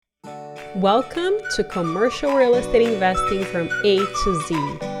Welcome to Commercial Real Estate Investing from A to Z,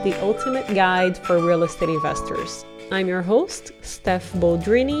 the ultimate guide for real estate investors. I'm your host, Steph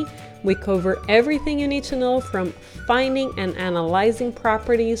Boldrini. We cover everything you need to know from finding and analyzing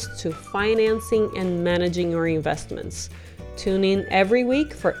properties to financing and managing your investments. Tune in every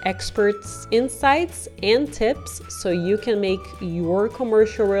week for experts' insights and tips so you can make your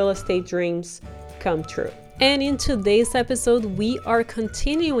commercial real estate dreams come true. And in today's episode, we are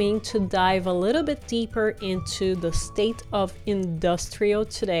continuing to dive a little bit deeper into the state of industrial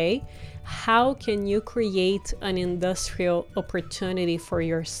today. How can you create an industrial opportunity for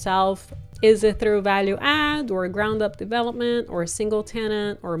yourself? Is it through value add or ground up development or single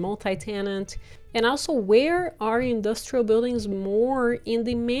tenant or multi-tenant? And also, where are industrial buildings more in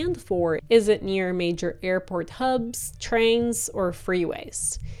demand for? Is it near major airport hubs, trains, or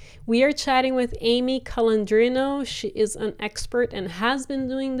freeways? We are chatting with Amy Calandrino. She is an expert and has been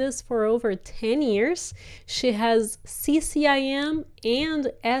doing this for over 10 years. She has CCIM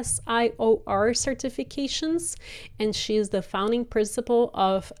and SIOR certifications, and she is the founding principal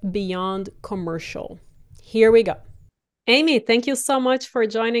of Beyond Commercial. Here we go. Amy, thank you so much for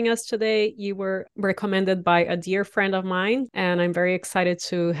joining us today. You were recommended by a dear friend of mine, and I'm very excited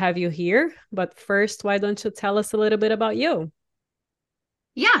to have you here. But first, why don't you tell us a little bit about you?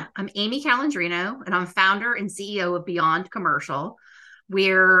 Yeah, I'm Amy Calandrino, and I'm founder and CEO of Beyond Commercial.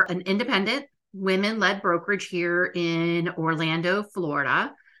 We're an independent, women-led brokerage here in Orlando,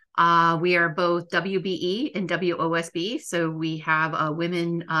 Florida. We are both WBE and WOSB, so we have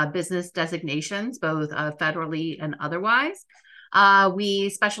women business designations, both federally and otherwise. We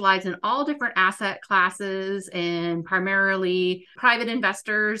specialize in all different asset classes and primarily private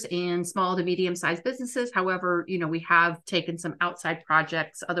investors and small to medium-sized businesses. However, we have taken some outside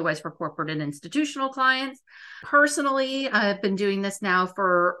projects, otherwise for corporate and institutional clients. Personally, I've been doing this now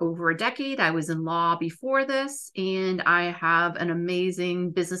for over a decade. I was in law before this, and I have an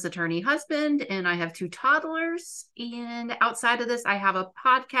amazing business attorney husband, and I have 2 toddlers. And outside of this, I have a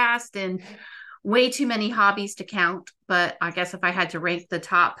podcast and way too many hobbies to count, but I guess if I had to rank the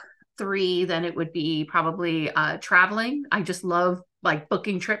top 3, then it would be probably traveling. I just love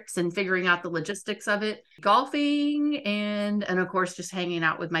booking trips and figuring out the logistics of it, golfing, and of course just hanging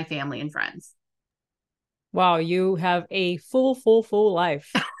out with my family and friends. Wow, you have a full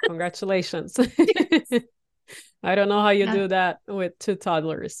life. Congratulations. I don't know how you do that with 2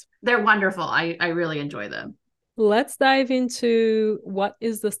 toddlers. They're wonderful. I really enjoy them. Let's dive into what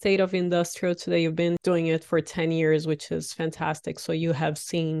is the state of industrial today. You've been doing it for 10 years, which is fantastic. So you have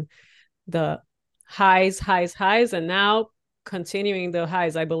seen the highs, and now continuing the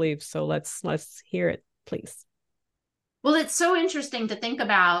highs, I believe. So let's hear it, please. Well, it's so interesting to think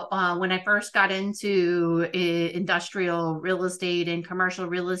about when I first got into industrial real estate and commercial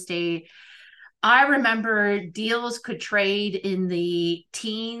real estate. I remember deals could trade in the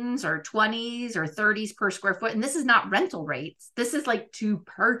teens or 20s or 30s per square foot. And this is not rental rates. This is to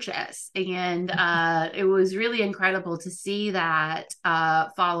purchase. And it was really incredible to see that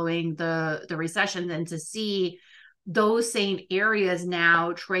following the recession, and to see those same areas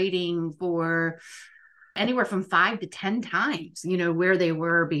now trading for anywhere from 5 to 10 times, where they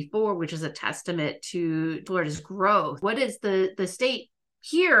were before, which is a testament to Florida's growth. What is the state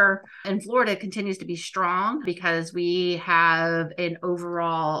here in Florida continues to be strong because we have an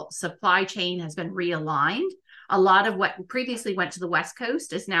overall supply chain has been realigned. A lot of what previously went to the West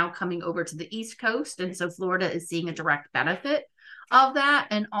Coast is now coming over to the East Coast. And so Florida is seeing a direct benefit of that.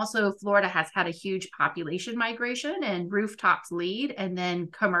 And also Florida has had a huge population migration, and rooftops lead, and then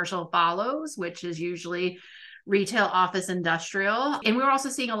commercial follows, which is usually retail, office, industrial. And we're also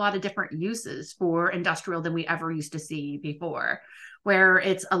seeing a lot of different uses for industrial than we ever used to see before, where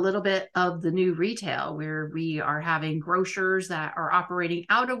it's a little bit of the new retail, where we are having grocers that are operating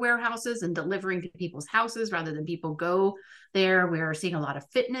out of warehouses and delivering to people's houses rather than people go there. We're seeing a lot of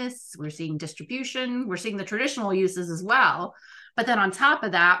fitness. We're seeing distribution. We're seeing the traditional uses as well. But then on top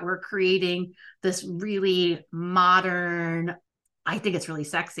of that, we're creating this really modern, I think it's really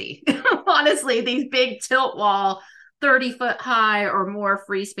sexy. Honestly, these big tilt wall, 30-foot high or more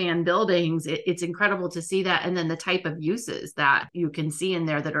freespan buildings, it's incredible to see that. And then the type of uses that you can see in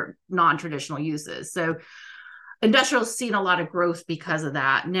there that are non-traditional uses. So industrial's seen a lot of growth because of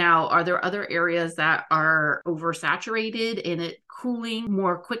that. Now, are there other areas that are oversaturated and it cooling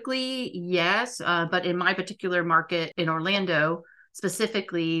more quickly? Yes. But in my particular market in Orlando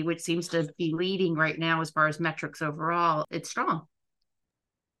specifically, which seems to be leading right now as far as metrics overall, it's strong.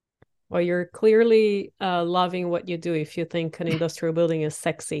 Well, you're clearly loving what you do if you think an industrial building is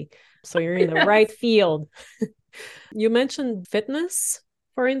sexy. So you're in the right field. You mentioned fitness.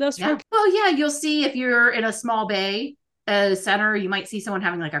 for Yeah. industrial? Well, yeah, you'll see if you're in a small bay center, you might see someone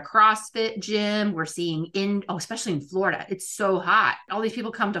having like a CrossFit gym. We're seeing especially in Florida, it's so hot. All these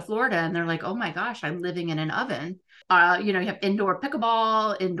people come to Florida and they're like, oh my gosh, I'm living in an oven. You have indoor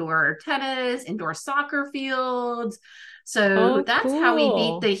pickleball, indoor tennis, indoor soccer fields. So Oh, that's how we beat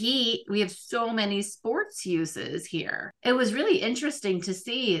cool. the heat. We have so many sports uses here. It was really interesting to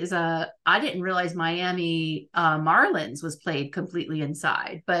see I didn't realize Miami Marlins was played completely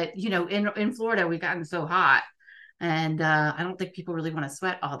inside, but in Florida we've gotten so hot, and I don't think people really want to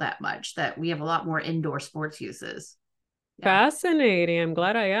sweat all that much, that we have a lot more indoor sports uses. Yeah. Fascinating. I'm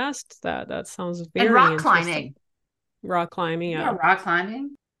glad I asked that. That sounds And very rock interesting. climbing. Rock climbing, Yeah, yeah. rock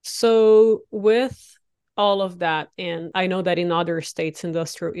climbing. So with all of that, and I know that in other states,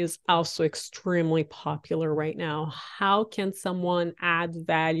 industrial is also extremely popular right now. How can someone add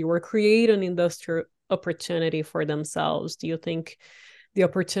value or create an industrial opportunity for themselves? Do you think the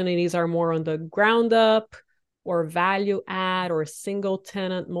opportunities are more on the ground up or value add or single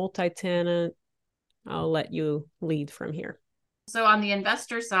tenant, multi-tenant? I'll let you lead from here. So on the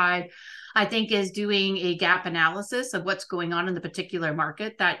investor side, I think is doing a gap analysis of what's going on in the particular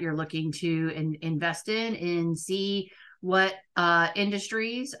market that you're looking to invest in, and see what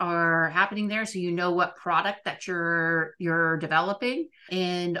industries are happening there, so you know what product that you're developing,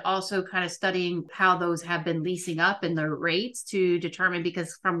 and also kind of studying how those have been leasing up and the rates to determine,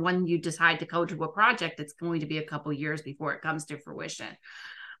 because from when you decide to go to a project, it's going to be a couple years before it comes to fruition.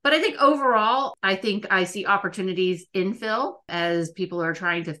 But I think overall, I think I see opportunities infill as people are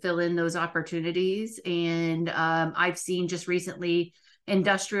trying to fill in those opportunities. And I've seen just recently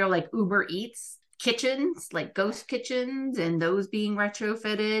industrial, like Uber Eats kitchens, like ghost kitchens, and those being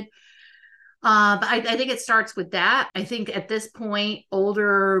retrofitted. But I think it starts with that. I think at this point,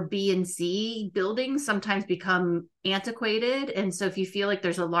 older B and C buildings sometimes become antiquated. And so if you feel like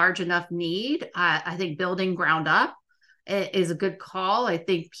there's a large enough need, I think building ground up is a good call. I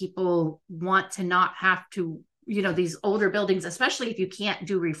think people want to not have to, these older buildings, especially if you can't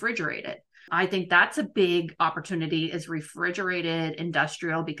do refrigerated. I think that's a big opportunity, is refrigerated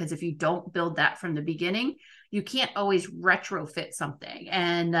industrial, because if you don't build that from the beginning, you can't always retrofit something.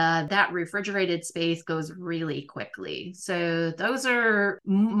 And that refrigerated space goes really quickly. So those are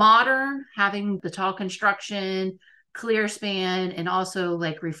modern, having the tall construction, clear span, and also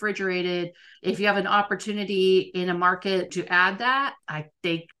like refrigerated. If you have an opportunity in a market to add that, I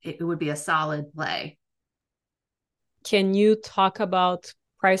think it would be a solid play. Can you talk about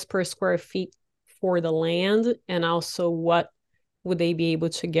price per square feet for the land, and also what would they be able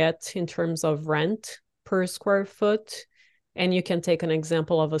to get in terms of rent per square foot? And you can take an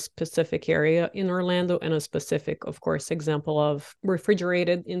example of a specific area in Orlando and a specific, of course, example of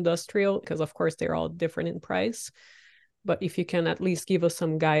refrigerated industrial, because of course they're all different in price. But if you can at least give us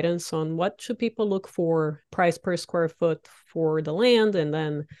some guidance on what should people look for price per square foot for the land, and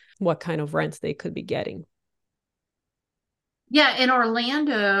then what kind of rents they could be getting. Yeah, in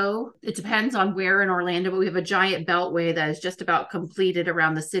Orlando, it depends on where in Orlando, but we have a giant beltway that is just about completed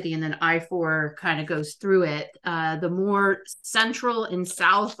around the city, and then I-4 kind of goes through it. The more central and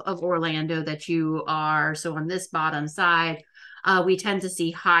south of Orlando that you are, so on this bottom side, we tend to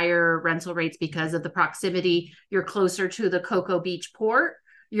see higher rental rates because of the proximity. You're closer to the Cocoa Beach port.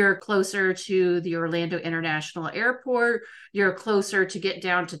 You're closer to the Orlando International Airport. You're closer to get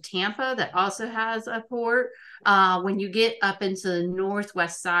down to Tampa, that also has a port. When you get up into the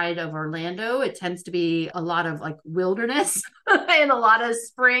northwest side of Orlando, it tends to be a lot of like wilderness and a lot of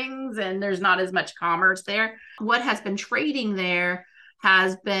springs, and there's not as much commerce there. What has been trading there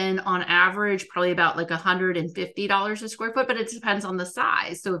has been on average probably about like $150 a square foot, but it depends on the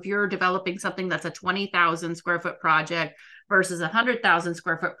size. So if you're developing something that's a 20,000 square foot project versus a 100,000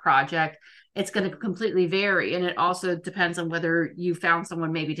 square foot project, it's going to completely vary. And it also depends on whether you found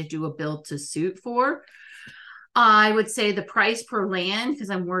someone maybe to do a build to suit for. I would say the price per land,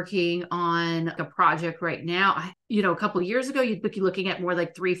 because I'm working on a project right now. A couple of years ago, you'd be looking at more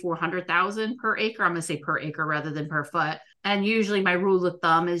like 300,000-400,000 per acre. I'm going to say per acre rather than per foot. And usually my rule of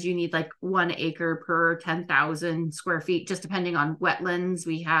thumb is you need like 1 acre per 10,000 square feet, just depending on wetlands.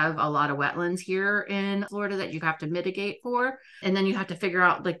 We have a lot of wetlands here in Florida that you have to mitigate for. And then you have to figure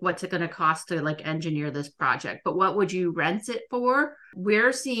out like what's it going to cost to like engineer this project. But what would you rent it for?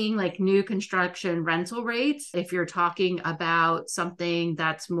 We're seeing like new construction rental rates. If you're talking about something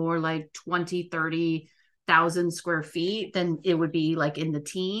that's more like 20, 30,000 square feet, then it would be like in the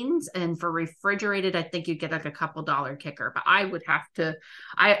teens. And for refrigerated, I think you'd get like a couple dollar kicker. But I would have to,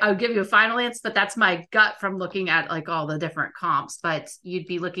 I'll give you a final answer, but that's my gut from looking at like all the different comps. But you'd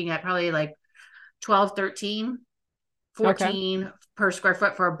be looking at probably like 12, 13. Okay. 14 per square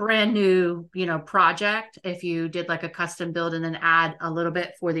foot for a brand new, project. If you did like a custom build and then add a little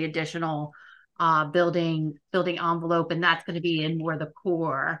bit for the additional building envelope, and that's going to be in more the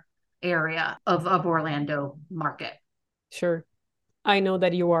core area of Orlando market. Sure. I know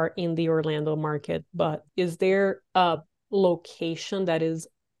that you are in the Orlando market, but is there a location that is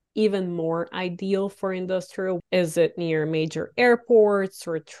even more ideal for industrial? Is it near major airports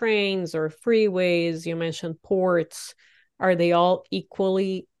or trains or freeways? You mentioned ports. Are they all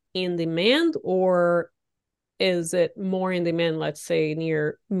equally in demand, or is it more in demand, let's say,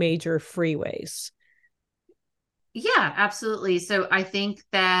 near major freeways? Yeah, absolutely. So I think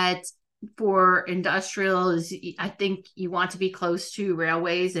that for industrials, I think you want to be close to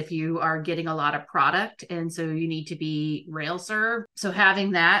railways if you are getting a lot of product. And so you need to be rail served. So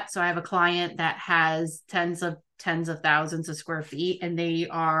having that, so I have a client that has tens of thousands of square feet, and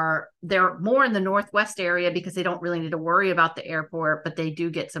they're more in the northwest area because they don't really need to worry about the airport, but they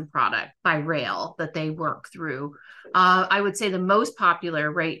do get some product by rail that they work through. I would say the most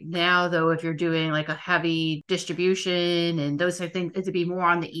popular right now, though, if you're doing like a heavy distribution and those type of things, is to be more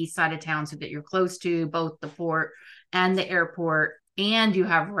on the east side of town so that you're close to both the port and the airport, and you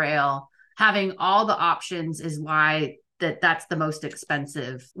have rail. Having all the options is why that's the most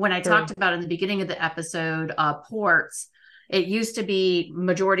expensive. When I Sure. talked about in the beginning of the episode, ports, it used to be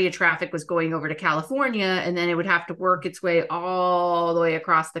majority of traffic was going over to California, and then it would have to work its way all the way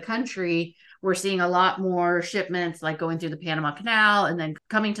across the country. We're seeing a lot more shipments like going through the Panama Canal and then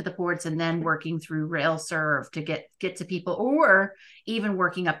coming to the ports and then working through rail serve to get to people, or even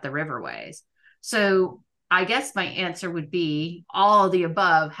working up the riverways. So I guess my answer would be all of the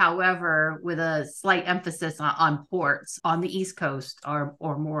above. However, with a slight emphasis on ports on the East Coast are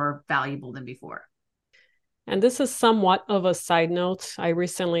more valuable than before. And this is somewhat of a side note. I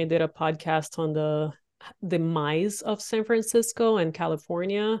recently did a podcast on the demise of San Francisco and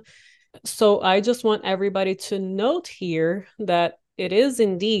California. So I just want everybody to note here that it is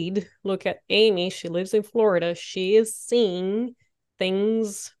indeed, look at Amy, she lives in Florida. She is seeing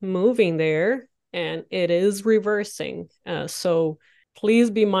things moving there, and it is reversing. So please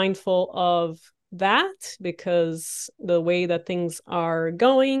be mindful of that, because the way that things are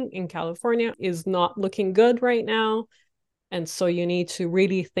going in California is not looking good right now. And so you need to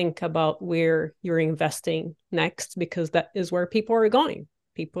really think about where you're investing next, because that is where people are going.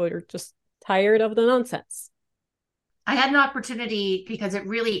 People are just tired of the nonsense. I had an opportunity because it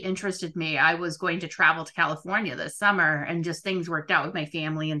really interested me. I was going to travel to California this summer, and just things worked out with my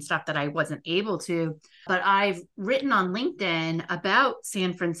family and stuff that I wasn't able to. But I've written on LinkedIn about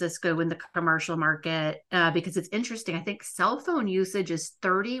San Francisco in the commercial market because it's interesting. I think cell phone usage is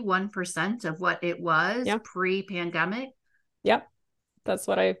 31% of what it was Yeah. pre-pandemic. Yep. That's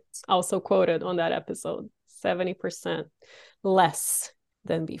what I also quoted on that episode. 70% less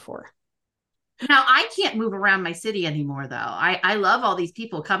than before. Now, I can't move around my city anymore, though. I love all these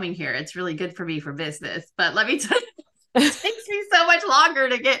people coming here. It's really good for me for business. But let me tell you, it takes me so much longer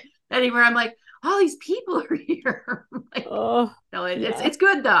to get anywhere. I'm like, all these people are here. Like, Oh, no, yeah. it's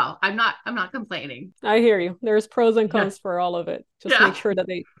good though. I'm not complaining. I hear you. There's pros and Yeah. cons for all of it. Just make Yeah. sure that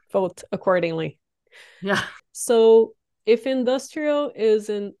they vote accordingly. Yeah. So, if industrial is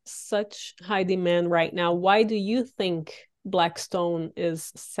in such high demand right now, why do you think Blackstone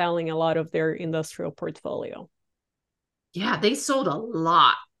is selling a lot of their industrial portfolio? Yeah. They sold a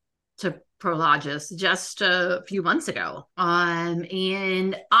lot to Prologis just a few months ago.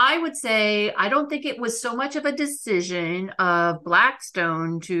 And I would say I don't think it was so much of a decision of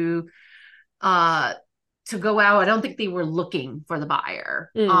Blackstone uh to go out. I don't think they were looking for the buyer.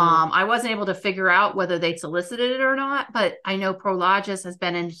 Mm, I wasn't able to figure out whether they solicited it or not, but I know Prologis has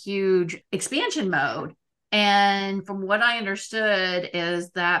been in huge expansion mode. And from what I understood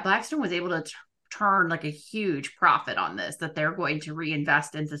is that Blackstone was able to turn like a huge profit on this, that they're going to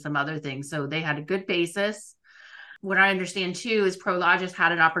reinvest into some other things. So they had a good basis. What I understand too is Prologis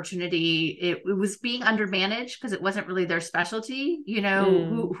had an opportunity. It was being undermanaged because it wasn't really their specialty.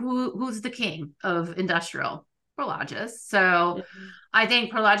 mm, Who's the king of industrial? Prologis. So mm. I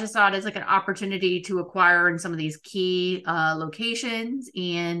think Prologis saw it as like an opportunity to acquire in some of these key locations,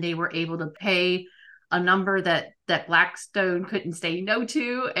 and they were able to pay a number that Blackstone couldn't say no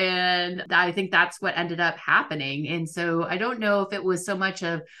to, and I think that's what ended up happening. And so I don't know if it was so much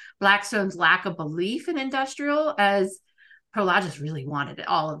of Blackstone's lack of belief in industrial as Prologis really wanted it,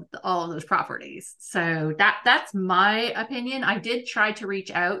 all of those properties. So that's my opinion. I did try to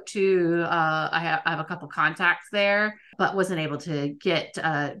reach out to I have a couple contacts there, but wasn't able to get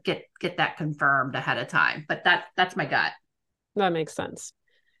that confirmed ahead of time. But that's my gut. That makes sense.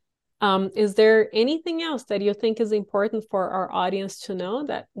 Is there anything else that you think is important for our audience to know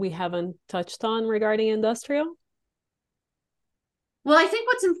that we haven't touched on regarding industrial? Well, I think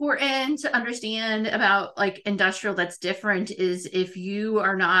what's important to understand about like industrial that's different is if you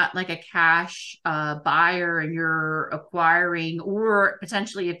are not like a cash buyer and you're acquiring, or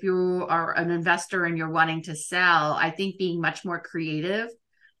potentially if you are an investor and you're wanting to sell, I think being much more creative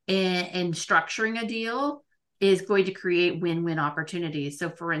in structuring a deal is going to create win-win opportunities. So,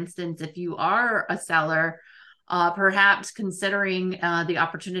 for instance, if you are a seller, perhaps considering the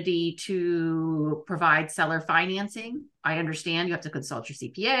opportunity to provide seller financing. I understand you have to consult your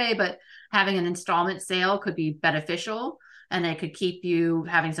CPA, but having an installment sale could be beneficial, and it could keep you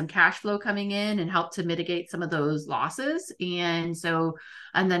having some cash flow coming in and help to mitigate some of those losses. And so,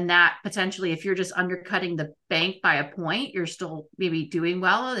 and then that potentially, if you're just undercutting the bank by a point, you're still maybe doing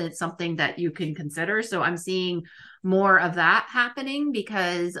well. And it's something that you can consider. So I'm seeing more of that happening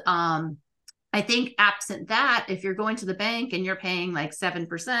because I think absent that, if you're going to the bank and you're paying like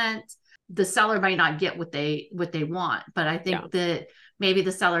 7%, the seller might not get what they want. But I think that maybe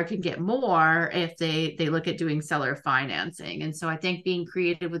the seller can get more if they look at doing seller financing. And so I think being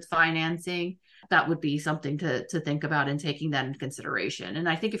creative with financing, that would be something to think about and taking that into consideration. And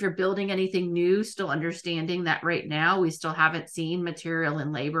I think if you're building anything new, still understanding that right now we still haven't seen material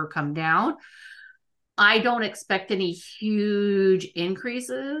and labor come down. I don't expect any huge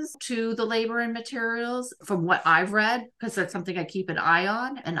increases to the labor and materials from what I've read, because that's something I keep an eye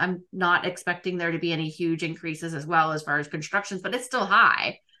on. And I'm not expecting there to be any huge increases as well as far as constructions, but it's still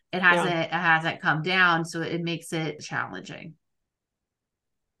high. It hasn't come down, so it makes it challenging.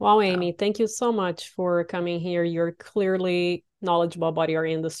 Wow, Amy, thank you so much for coming here. You're clearly knowledgeable about your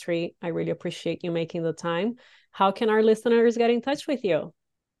industry. I really appreciate you making the time. How can our listeners get in touch with you?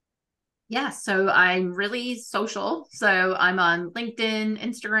 Yeah, so I'm really social. So I'm on LinkedIn,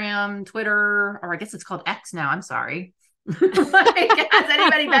 Instagram, Twitter, or I guess it's called X now. I'm sorry. Has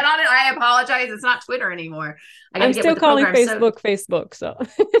anybody been on it? I apologize. It's not Twitter anymore. I'm still calling Facebook Facebook. So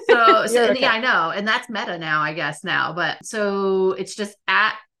okay. Yeah, I know. And that's Meta now, I guess now. But so it's just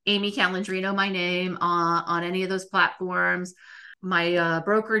at Amy Calandrino, my name, on any of those platforms. My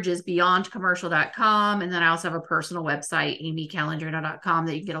brokerage is beyondcommercial.com. And then I also have a personal website, amycalandrino.com,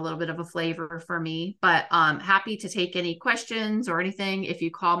 that you can get a little bit of a flavor for me. But happy to take any questions or anything. If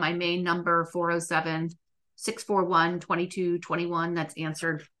you call my main number, 407-641-2221, that's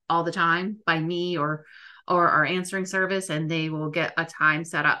answered all the time by me or our answering service, and they will get a time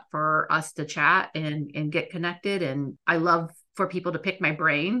set up for us to chat and get connected. And I love for people to pick my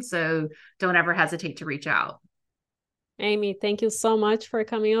brain. So don't ever hesitate to reach out. Amy, thank you so much for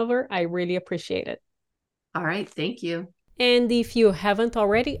coming over. I really appreciate it. All right. Thank you. And if you haven't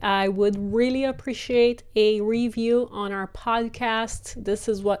already, I would really appreciate a review on our podcast. This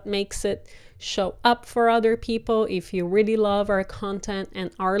is what makes it show up for other people. If you really love our content and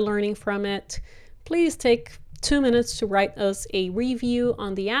are learning from it, please take 2 minutes to write us a review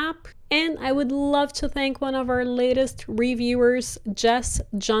on the app. And I would love to thank one of our latest reviewers, Jess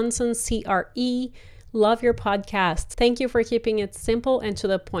Johnson, CRE. Love your podcast. Thank you for keeping it simple and to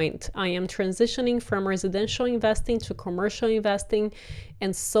the point. I am transitioning from residential investing to commercial investing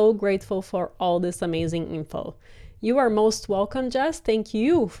and so grateful for all this amazing info. You are most welcome, Jess. Thank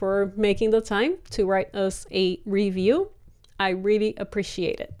you for making the time to write us a review. I really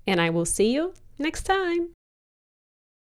appreciate it. And I will see you next time.